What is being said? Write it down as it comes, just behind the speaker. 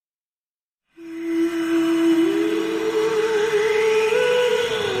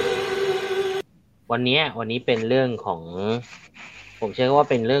วันนี้เป็นเรื่องของผมเชื่อว่า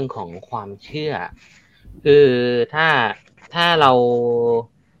เป็นเรื่องของความเชื่อคือถ้าถ้าเรา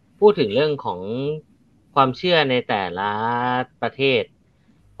พูดถึงเรื่องของความเชื่อในแต่ละประเทศ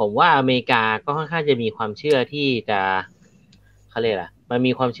ผมว่าอเมริกาก็ค่อนข้างจะมีความเชื่อที่จะเขาเรียกอะไรมัน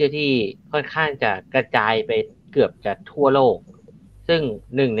มีความเชื่อที่ค่อนข้างจะกระจายไปเกือบจะทั่วโลกซึ่ง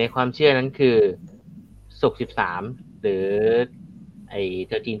หนึ่งในความเชื่อนั้นคือศุกร์13หรือไอ้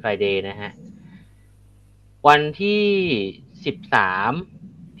13 Friday นะฮะ วันที่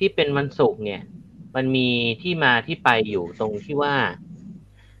13ที่เป็นวันศุกร์เนี่ยมันมีที่มาที่ไปอยู่ตรงที่ว่า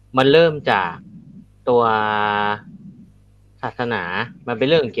มันเริ่มจากตัวศาสนามันเป็น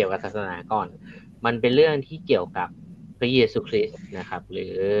เรื่องเกี่ยวกับศาสนาก่อนมันเป็นเรื่องที่เกี่ยวกับพระเยซูคริสต์นะครับหรื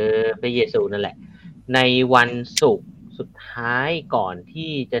อพระเยซูนั่นแหละในวันศุกร์สุดท้ายก่อน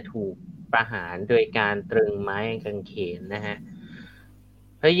ที่จะถูกประหารโดยการตรึงไม้กางเขนนะฮะ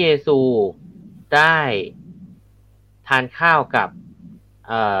พระเยซูได้ทานข้าวกับ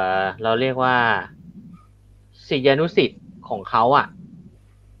เราเรียกว่าศิษยานุศิษย์ของเขาอ่ะ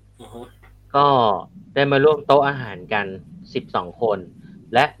ก็ได้มาร่วมโต๊ะอาหารกัน12คน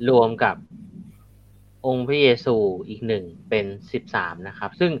และรวมกับองค์พระเยซูอีกหนึ่งเป็น13นะครั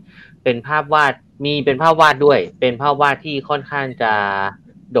บซึ่งเป็นภาพวาดเป็นภาพวาดด้วยเป็นภาพวาดที่ค่อนข้างจะ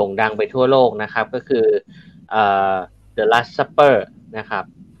โด่งดังไปทั่วโลกนะครับก็คือThe Last Supper นะครับ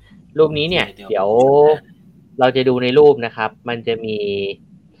รูปนี้เนี่ยเดี๋ยวเราจะดูในรูปนะครับมันจะ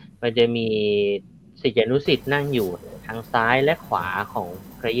มีศิษยานุศิษย์นั่งอยู่ทางซ้ายและขวาของ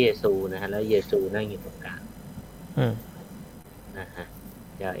พระเยซูนะฮะแล้วเยซูนั่งอยู่ตรงกลางนะฮะ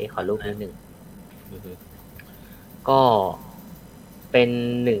เดี๋ยวขอรูปนิดหนึ่งก็เป็น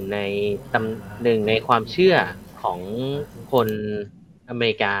หนึ่งในความเชื่อของคนอเม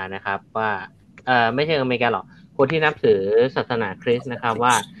ริกานะครับว่าไม่ใช่อเมริกาหรอกคนที่นับถือศาสนาคริสต์นะครับ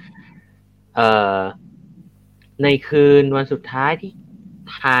ว่าในคืนวันสุดท้ายที่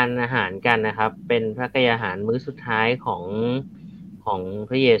ทานอาหารกันนะครับเป็นพระกายอาหารมื้อสุดท้ายของ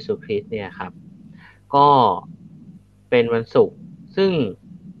พระเยซูคริสต์เนี่ยครับก็เป็นวันศุกร์ซึ่ง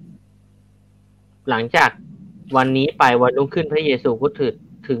หลังจากวันนี้ไปวันรุ่งขึ้นพระเยซูก็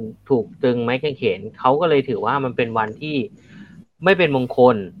ถูกตรึงไม้กางเขนเขาก็เลยถือว่ามันเป็นวันที่ไม่เป็นมงค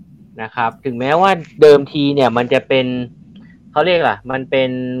ลนะครับถึงแม้ว่าเดิมทีเนี่ยมันจะเป็นเขาเรียกอะไรมันเป็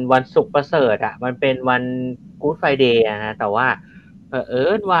นวันศุกร์ประเสริฐอ่ะมันเป็นวันกู๊ดไฟเดย์นะฮะแต่ว่าเผอิ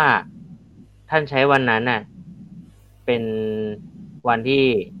ญว่าท่านใช้วันนั้นน่ะเป็นวันที่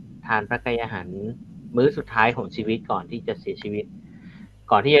ทานพระกายอาหารมื้อสุดท้ายของชีวิตก่อนที่จะเสียชีวิต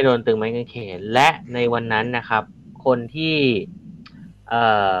ก่อนที่จะโดนตรึงไม้กางเขนและในวันนั้นนะครับคนที่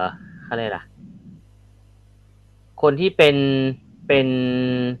เขาเรียกอะไรคนที่เป็น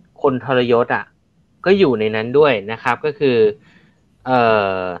คนทรยศอ่ะก็อยู่ในนั้นด้วยนะครับก็คือ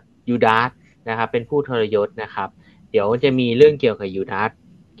ยูดาสนะครับเป็นผู้ทรยศนะครับเดี๋ยวจะมีเรื่องเกี่ยวกับยูดาส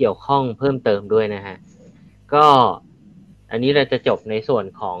เกี่ยวข้องเพิ่มเติมด้วยนะฮะก็อันนี้เราจะจบในส่วน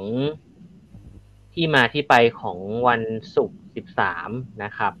ของที่มาที่ไปของวันศุกร์13น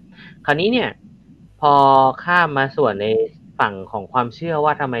ะครับคราวนี้เนี่ยพอข้ามมาส่วนในฝั่งของความเชื่อว่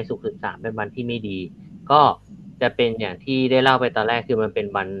าทำไมศุกร์13เป็นวันที่ไม่ดีก็จะเป็นอย่างที่ได้เล่าไปตอนแรกคือมันเป็น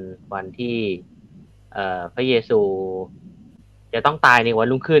วันที่พระเยซูจะต้องตายในวัน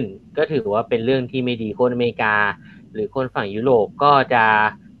รุ่งขึ้นก็ถือว่าเป็นเรื่องที่ไม่ดีคนอเมริกาหรือคนฝั่งยุโรปก็จะ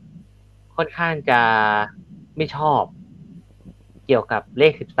ค่อนข้างจะไม่ชอบเกี่ยวกับเล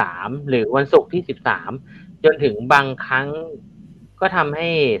ข13หรือวันศุกร์ที่13จนถึงบางครั้งก็ทำให้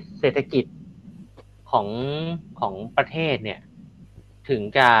เศรษฐกิจของประเทศเนี่ยถึง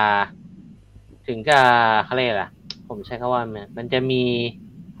จะเขาเรียกอะไรผมใช้คำว่ามันจะ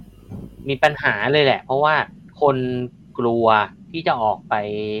มีปัญหาเลยแหละเพราะว่าคนกลัวที่จะออกไป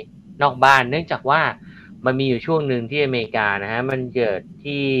นอกบ้านเนื่องจากว่ามันมีอยู่ช่วงหนึ่งที่อเมริกานะฮะมันเกิด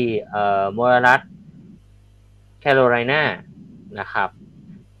ที่มลรัฐแคโรไลนานะครับ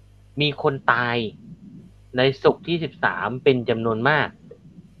มีคนตายในศุกร์ที่13เป็นจำนวนมาก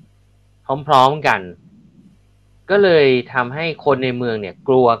พร้อมๆกันก็เลยทำให้คนในเมืองเนี่ยก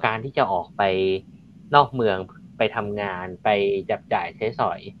ลัวการที่จะออกไปนอกเมืองไปทำงานไปจับจ่ายใช้ส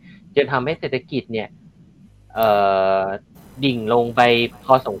อยจนทำให้เศรษฐกิจเนี่ยดิ่งลงไปพ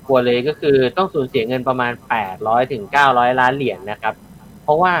อสมควรเลยก็คือต้องสูญเสียเงินประมาณ800 ถึง 900 ล้านเหรียญนะครับเพ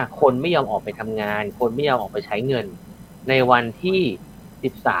ราะว่าคนไม่ยอมออกไปทำงานคนไม่ยอมออกไปใช้เงินในวันที่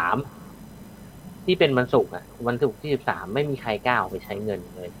13ที่เป็นวันศุกร์วันศุกร์ที่13ไม่มีใครกล้าออกไปใช้เงิน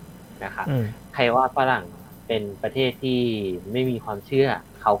เลยนะครับใครว่าฝรั่งเป็นประเทศที่ไม่มีความเชื่อ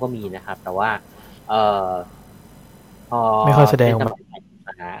เขาก็มีนะครับแต่ว่าพอไม่ค่อยแสดงมา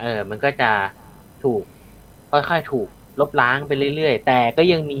มันก็จะถูกค่อยๆถูกลบล้างไปเรื่อยๆแต่ก็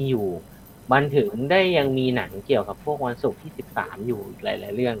ยังมีอยู่ มันถึงได้ยังมีหนังเกี่ยวกับพวกวันศุกร์ที่13อยู่หลา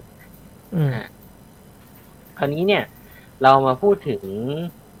ยๆเรื่องคราวนี้เนี่ยเรามาพูดถึง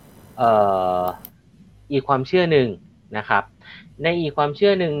อีกความเชื่อหนึ่งนะครับในอีกความเชื่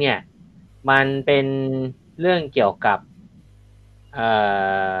อหนึ่งเนี่ยมันเป็นเรื่องเกี่ยวกับ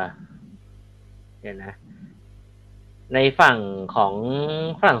เดี๋ยวนะในฝั่งของ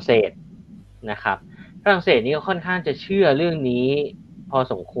ฝรั่งเศสนะครับฝรั่งเศสนี่ก็ค่อนข้างจะเชื่อเรื่องนี้พอ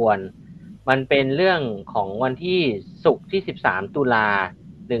สมควรมันเป็นเรื่องของวันที่ศุกร์ที่13ตุลา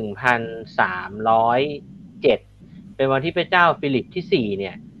1307เป็นวันที่พระเจ้าฟิลิปที่4เ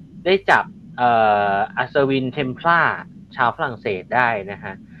นี่ยได้จับอัศวินเทมพลาร์ชาวฝรั่งเศสได้นะฮ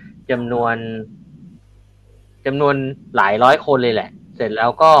ะจำนวนหลายร้อยคนเลยแหละเสร็จแล้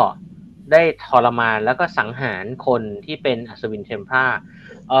วก็ได้ทรมานแล้วก็สังหารคนที่เป็นอัศวินเทมพลาร์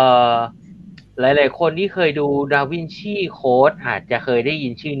หลายๆคนที่เคยดูดาวินชีโค้ดอาจจะเคยได้ยิ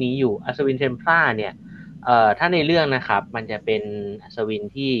นชื่อนี้อยู่อัศวินเทมพลาร์เนี่ยถ้าในเรื่องนะครับมันจะเป็นอัศวิน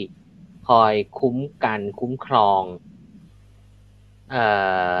ที่คอยคุ้มครอง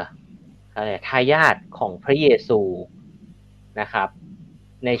ทายาทของพระเยซูนะครับ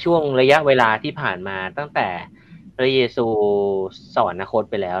ในช่วงระยะเวลาที่ผ่านมาตั้งแต่พระเยซูสวรรคต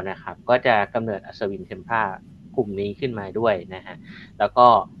ไปแล้วนะครับก็จะกำเนิดอัศวินเทมพลาร์กลุ่มนี้ขึ้นมาด้วยนะฮะแล้วก็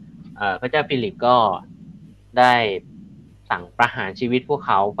พระเจ้าฟิลิปก็ได้สั่งประหารชีวิตพวกเ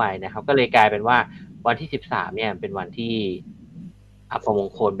ขาไปนะครับก็เลยกลายเป็นว่าวันที่13เนี่ยเป็นวันที่อัปมง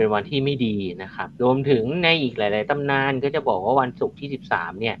คลเป็นวันที่ไม่ดีนะครับรวมถึงในอีกหลายๆตำนานก็จะบอกว่าวันศุกร์ที่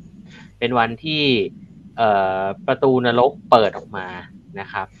13เนี่ยเป็นวันที่ประตูนรกเปิดออกมานะ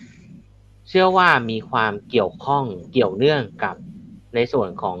ครับเชื่อว่ามีความเกี่ยวข้องเกี่ยวเนื่องกับในส่วน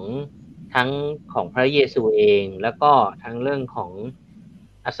ของทั้งของพระเยซูเองแล้วก็ทั้งเรื่องของ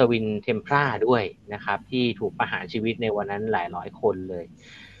อัศวินเทมพลาร์ด้วยนะครับที่ถูกประหารชีวิตในวันนั้นหลายร้อยคนเลย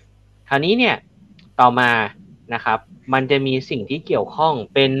คราวนี้เนี่ยต่อมานะครับมันจะมีสิ่งที่เกี่ยวข้อง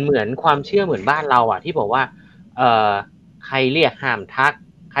เป็นเหมือนความเชื่อเหมือนบ้านเราอ่ะที่บอกว่าใครเรียกห้ามทัก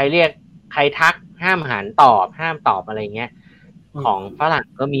ใครทักห้ามหันตอบห้ามตอบอะไรเงี้ยของฝรั่ง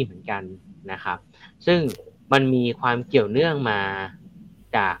ก็มีเหมือนกันนะครับซึ่งมันมีความเกี่ยวเนื่องมา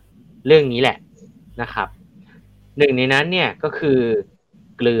จากเรื่องนี้แหละนะครับหนึ่งในนั้นเนี่ยก็คือ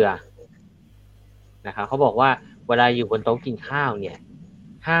เกลือนะครับเขาบอกว่าเวลาอยู่บนโต๊ะกินข้าวเนี่ย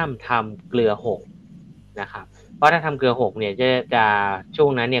ห้ามทำเกลือหกนะครับเพราะถ้าทำเกลือหกเนี่ยจะช่วง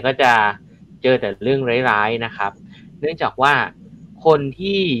นั้นเนี่ยก็จะเจอแต่เรื่องร้ายๆนะครับเนื่องจากว่าคน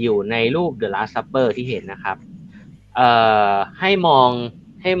ที่อยู่ในรูป The Last Supper ที่เห็นนะครับให้มอง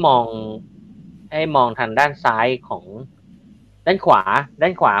ทางด้านซ้ายของด้านขว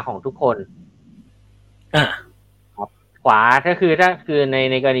าของทุกคนครับขวาถ้าคือ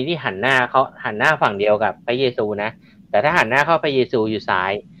ในกรณีที่หันหน้าฝั่งเดียวกับพระเยซูนะแต่ถ้าหันหน้าเข้าพระเยซูอยู่ซ้า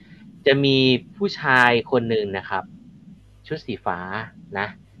ยจะมีผู้ชายคนหนึ่งนะครับชุดสีฟ้านะ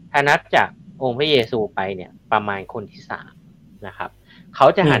ถ้านับจากองค์พระเยซูไปเนี่ยประมาณคนที่3นะครับเขา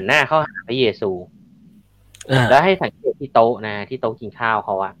จะหันหน้าเข้าหาพระเยซูแล้วให้สังเกตที่โต๊ะนะที่โต๊ะกินข้าวเข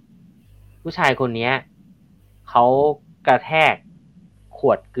าอะผู้ชายคนนี้เขากระแทกข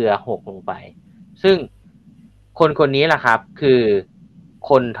วดเกลือหกลงไปซึ่งคนนี้แหละครับคือ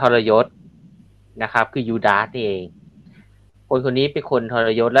คนทรยศนะครับคือยูดาสเองคนนี้เป็นคนทร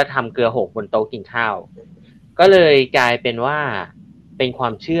ยศและทำเกลือหกบนโต๊ะกินข้าวก็เลยกลายเป็นว่าเป็นควา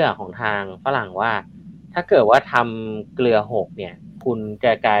มเชื่อของทางฝรั่งว่าถ้าเกิดว่าทำเกลือหกเนี่ยคุณจ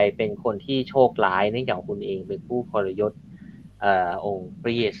ะกลายเป็นคนที่โชคร้ายเนื่องจากคุณเองเป็นผู้ทรยศองค์พร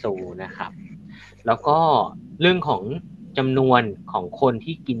ะเยซูนะครับแล้วก็เรื่องของจำนวนของคน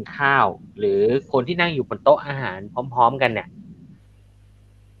ที่กินข้าวหรือคนที่นั่งอยู่บนโต๊ะอาหารพร้อมๆกันเนี่ย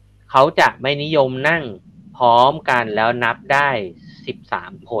เขาจะไม่นิยมนั่งพร้อมกันแล้วนับได้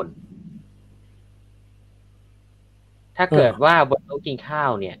13คนถ้าเกิดว่าบนโต๊ะกินข้า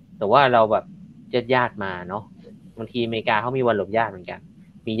วเนี่ยแต่ว่าเราแบบญาติมาเนาะบางทีอเมริกาเขามีวันหลบญาติเหมือนกัน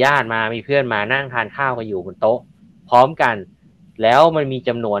มีญาติมามีเพื่อนมานั่งทานข้าวกันอยู่บนโต๊ะพร้อมกันแล้วมันมีจ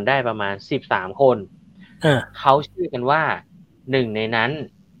ำนวนได้ประมาณ13คนเขาเชื่อกันว่า1ใ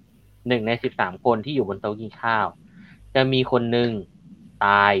น13คนที่อยู่บนโต๊ะกินข้าวจะมีคนหนึ่งต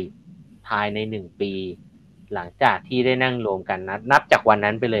ายภายใน1ปีหลังจากที่ได้นั่งรวมกันนับจากวัน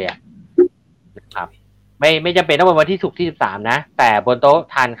นั้นไปเลยนะครับไม่จำเป็นต้องเป็นวันที่ศุกร์ที่13นะแต่บนโต๊ะ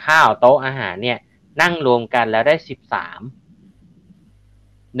ทานข้าวโต๊ะอาหารเนี่ยนั่งรวมกันแล้วได้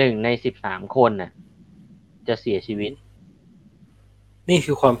1ใน13คนน่ะจะเสียชีวิตนี่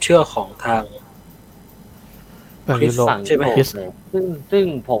คือความเชื่อของทางคริสต์ใช่ไหมซึ่ง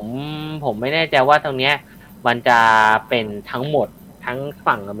ผมไม่แน่ใจว่าตรงเนี้ยมันจะเป็นทั้งหมดทั้ง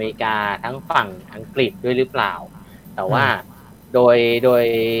ฝั่งอเมริกาทั้งฝั่งอังกฤษด้วยหรือเปล่าแต่ว่าโดย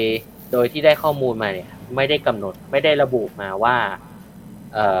โดยที่ได้ข้อมูลมาเนี่ยไม่ได้กำหนดไม่ได้ระบุมาว่า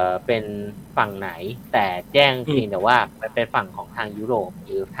เป็นฝั่งไหนแต่แจ้งเพียงแต่ว่ามันเป็นฝั่งของทางยุโรปห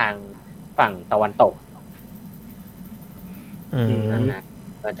รือทางฝั่งตะวันตกนะ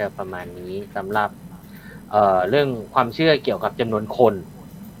ก็จะประมาณนี้สำหรับเรื่องความเชื่อเกี่ยวกับจำนวนคน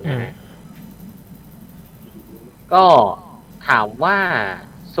นะก็ถามว่า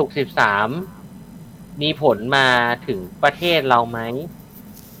ศุกร์13มีผลมาถึงประเทศเราไหม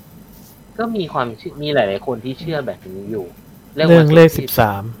ก็มีความมีหลายๆคนที่เชื่อแบบนี้อยู่เรื่องเลข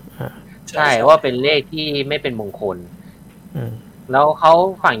13ใช่ว่าเป็นเลขที่ไม่เป็นมงคลแล้วเขา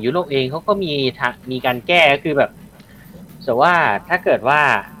ฝั่งยุโรปเองเขาก็มีการแก้ก็คือแบบแต่ว่าถ้าเกิดว่า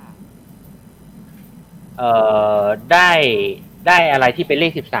ได้อะไรที่เป็นเล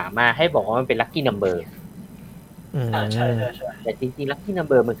ข13มาให้บอกว่ามันเป็นลัคกี้นัมเบอร์ใช่แต่จริงๆลัคกี้นัม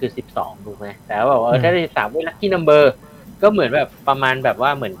เบอร์มันคือ12ถูกไหมแต่ว่าบอกถ้าได้13เป็นลัคกี้นัมเบอร์ก็เหมือนแบบประมาณแบบว่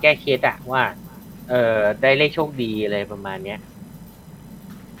าเหมือนแก้เคล็ดอะว่าได้เลขโชคดีอะไรประมาณเนี้ย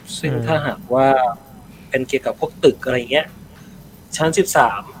ซึ่งถ้าหากว่าเป็นเกี่ยวกับพวกตึกอะไรเงี้ยชั้น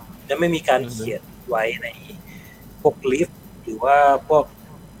13จะไม่มีการเขียนไว้ในพวกลิฟต์หรือว่าพวก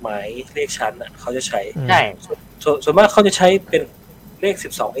หมายเลขชั้นอ่ะเขาจะใช้ใช่ส่วนมากเขาจะใช้เป็นเลข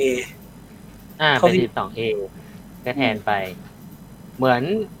 12A เป็น 12A ก็แทนไปเหมื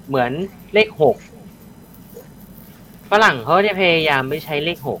อนเลข6ฝรั่งเขาจะพยายามไม่ใช้เล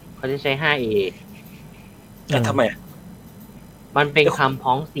ข6เขาจะใช้ 5A แต่ทำไมมันเป็นคำ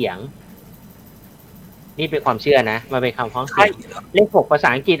พ้องเสียงนี่เป็นความเชื่อนะมันเป็นคำพ้องเสียงเลข6ภาษา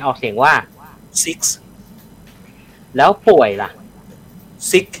อังกฤษออกเสียงว่า six แล้วป่วยล่ะ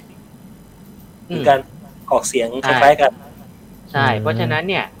sick เหมือนกันออกเสียงคล้ายๆกันใช่เพราะฉะนั้น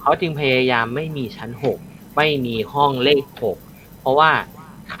เนี่ยเขาจึงพยายามไม่มีชั้น6ไม่มีห้องเลข6เพราะว่า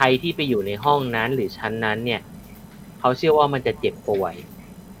ใครที่ไปอยู่ในห้องนั้นหรือชั้นนั้นเนี่ยเขาเชื่อว่ามันจะเจ็บป่วย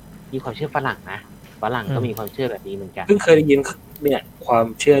มีความเชื่อฝรั่งนะฝรั่งก็มีความเชื่อแบบนี้เหมือนกันเพิ่งเคยได้ยินเนี่ยความ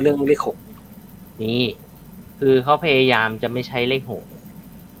เชื่อเรื่องเลข6นี่คือเขาพยายามจะไม่ใช้เลข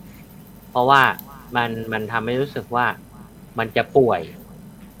6เพราะว่ามันทำให้รู้สึกว่ามันจะป่วย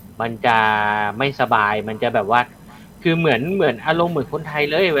มันจะไม่สบายมันจะแบบว่าคือเหมือนอารมณ์เหมือนคนไทย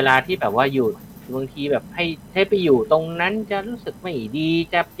เลยเวลาที่แบบว่าอยู่บางทีแบบให้ไปอยู่ตรงนั้นจะรู้สึกไม่ดี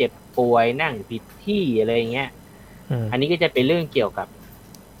จะเจ็บป่วยนั่งผิดที่อะไรเงี้ยอันนี้ก็จะเป็นเรื่องเกี่ยวกับ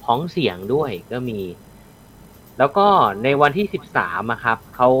พ้องเสียงด้วยก็มีแล้วก็ในวันที่13อะครับ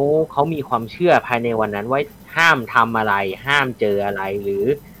เขามีความเชื่อภายในวันนั้นว่าห้ามทำอะไรห้ามเจออะไรหรือ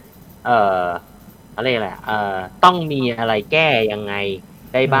อะไรแหละต้องมีอะไรแก้ยังไง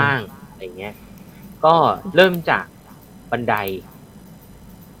ได้บ้างอะไรเงี้ยก็เริ่มจากบันได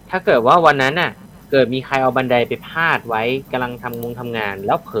ถ้าเกิดว่าวันนั้นน่ะเกิดมีใครเอาบันไดไปพาดไว้กำลังทำงานแ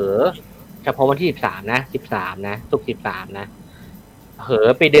ล้วเผลอเฉพาะวันที่13นะ13นะศุกร์13นะเผลอ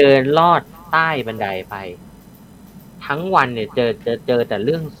ไปเดินลอดใต้บันไดไปทั้งวันเนี่ยเจอแต่เ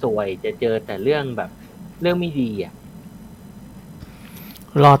รื่องซวยจะเจอแต่เรื่องแบบเรื่องไม่ดีอ่ะ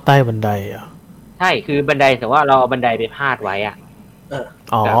ลอดใต้บันไดอ่ะใช่คือบันไดแต่ว่าเราเอาบันไดไปพาดไว้อ่ะ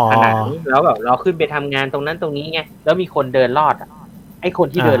กับผนังแล้วแบบเราขึ้นไปทำงานตรงนั้นตรงนี้ไงแล้วมีคนเดินลอดอ่ะไอ้คน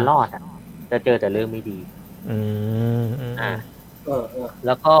ที่เดินลอดอ่ะจะเจอแต่เรื่องไม่ดีแ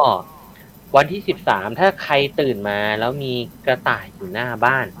ล้วก็วันที่13ถ้าใครตื่นมาแล้วมีกระต่ายอยู่หน้า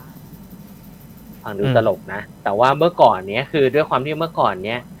บ้านฟังดูตลกนะแต่ว่าเมื่อก่อนเนี้ยคือด้วยความที่เมื่อก่อนเ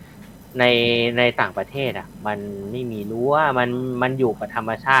นี้ยในต่างประเทศอ่ะมันไม่มีรั้วมันอยู่กับธรร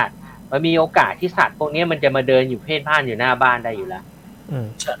มชาติมันมีโอกาสที่สัตว์พวกนี้มันจะมาเดินอยู่เพ่นพ่านอยู่หน้าบ้านได้อยู่แล้ว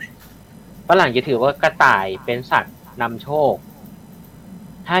ใช่ฝรั่งจะถือว่ากระต่ายเป็นสัตว์นำโชค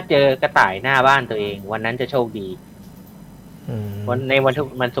ถ้าเจอกระต่ายหน้าบ้านตัวเองวันนั้นจะโชคดีในวั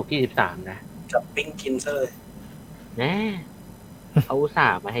นศุกร์ที่13นะจับปิ้งกินซะเลยนะเขาอุตส่า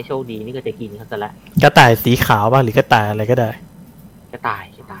ห์มาให้โชคดีนี่ก็จะกินเขาซะละกระต่ายสีขาวบ้างหรือกระต่ายอะไรก็ได้กระต่าย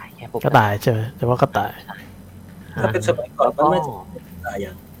แค่พวกกระต่ายใช่ไหมเฉพาะกระต่ายถ้าเป็นสมัยก่อนก็ไม่ใช่กระต่ายอ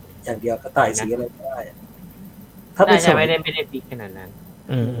ย่างเดียวกระต่ายสีอะไรก็ได้ถ้าเป็นไม่ได้ปีขนาดนั้น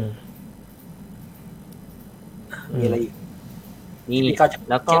มีอะไรอีกนี่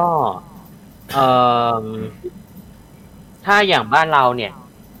แล้วก็ถ้าอย่างบ้านเราเนี่ย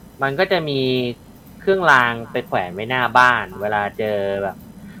มันก็จะมีเครื่องรางไปแขวนไว้หน้าบ้านเวลาเจอแบบ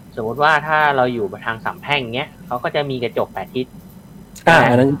สมมติว่าถ้าเราอยู่ทางสามแพร่งเงี้ยเขาก็จะมีกระจก8ทิศ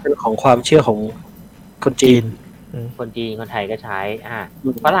อันนั้นเป็นของความเชื่อของคนจีนคนไทยก็ใช้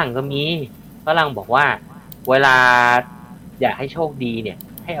ฝรั่งก็มีฝรั่งบอกว่าเวลาอยากให้โชคดีเนี่ย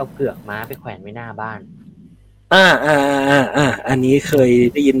ให้เอาเกือกม้าไปแขวนไว้หน้าบ้านอันนี้เคย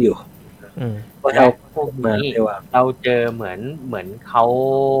ได้ยินอยู่ว่าเราพวกนี้เราเจอเหมือนเข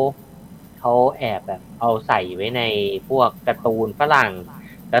าแอบแบบเอาใส่ไว้ในพวกการ์ตูนฝรั่ง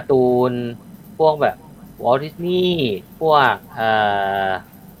การ์ตูนพวกแบบวอลต์ดิสนีย์พวก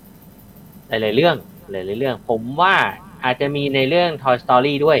หลายๆเรื่องผมว่าอาจจะมีในเรื่อง Toy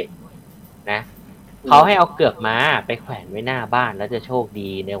Story ด้วยนะเขาให้เอาเกือกม้าไปแขวนไว้หน้าบ้านแล้วจะโชคดี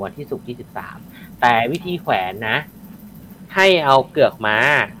ในวันที่ศุกร์ที่13แต่วิธีแขวนนะให้เอาเกือกม้า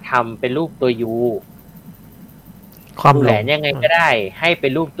ทำเป็นรูปตัวยูความ แขวนยังไงก็ได้ให้เป็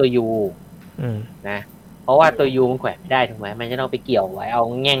นรูปตัวยูนะเพราะว่าตัวยูมันแขวนไม่ได้ถูกไหมมันจะต้องไปเกี่ยวไว้เอา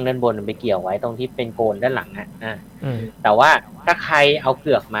แง่งด้านบนไปเกี่ยวไว้ตรงที่เป็นโกนด้านหลังแต่ว่าถ้าใครเอาเ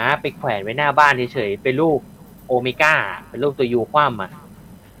กือกม้าไปแขวนไว้หน้าบ้านเฉยๆเป็นรูปโอเมก้าเป็นรูปตัวยูคว่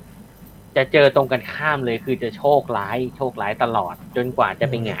ำจะเจอตรงกันข้ามเลยคือจะโชคร้ายตลอดจนกว่าจะ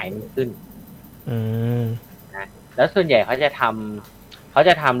ไปหงายมันขึ้นนะแล้วส่วนใหญ่เขาจะ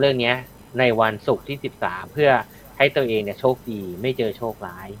ทำเรื่องนี้ในวันศุกร์ที่13เพื่อให้ตัวเองเนี่ยโชคดีไม่เจอโชค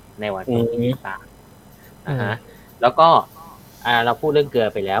ร้ายในวันศุกร์ที่13แล้วก็เราพูดเรื่องเกลือ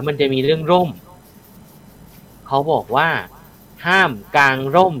ไปแล้วมันจะมีเรื่องร่มเขาบอกว่าห้ามกาง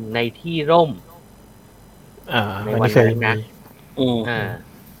ร่มในที่ร่มในวันนั้นนะ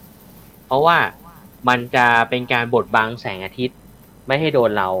เพราะว่ามันจะเป็นการบดบังแสงอาทิตย์ไม่ให้โด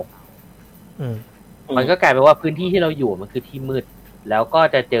นเรามันก็กลายเป็นว่าพื้นที่ที่เราอยู่มันคือที่มืดแล้วก็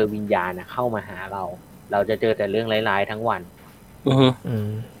จะเจอวิญญาณเข้ามาหาเราจะเจอแต่เรื่องร้ายๆทั้งวัน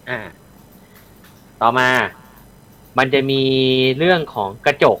ต่อมามันจะมีเรื่องของก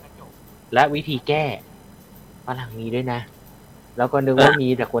ระจกและวิธีแก้ฝรั่งมีด้วยนะแล้วก็นึกว่ามี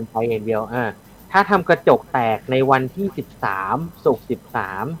แต่คนไทยอย่างเดียวถ้าทำกระจกแตกในวันที่13ศุกร์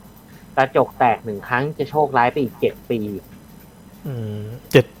13กระจกแตก1ครั้งจะโชคร้ายไปอีก7 ปี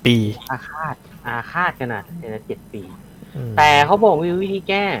7 ปีอาฆาตขนาดนี้นะ7 ปีแต่เขาบอกมีวิธี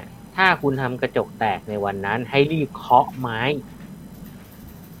แก้ถ้าคุณทำกระจกแตกในวันนั้นให้รีบเคาะไม้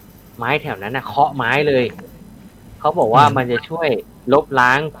แถวนั้นเคาะไม้เลยเขาบอกว่ามันจะช่วยลบล้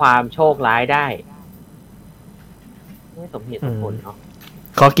างความโชคร้ายได้ไม่สมเหตุสมผลเนาะ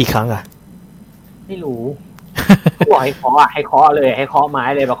เคาะกี่ครั้งไม่รู้บอกให้เคาะเลยให้เคาะไม้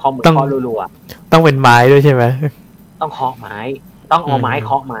เลยแบบเคาะเหมือนเคาะรัวๆต้องเป็นไม้ด้วยใช่ไหมต้องเคาะไม้ต้องเอาไม้เค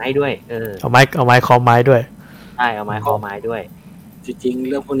าะไม้ด้วยเอาไม้เคาะไม้ด้วยใช่เอาไม้เคาะไม้ด้วยจริงๆ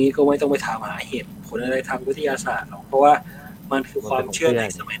เรื่องพวกนี้ก็ไม่ต้องไปถามหาเหตุผลอะไรทางวิทยาศาสตร์หรอกเพราะว่ามันคือความเชื่อใน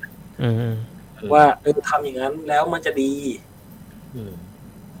สมัยนั้นว่าทำอย่างนั้นแล้วมันจะดี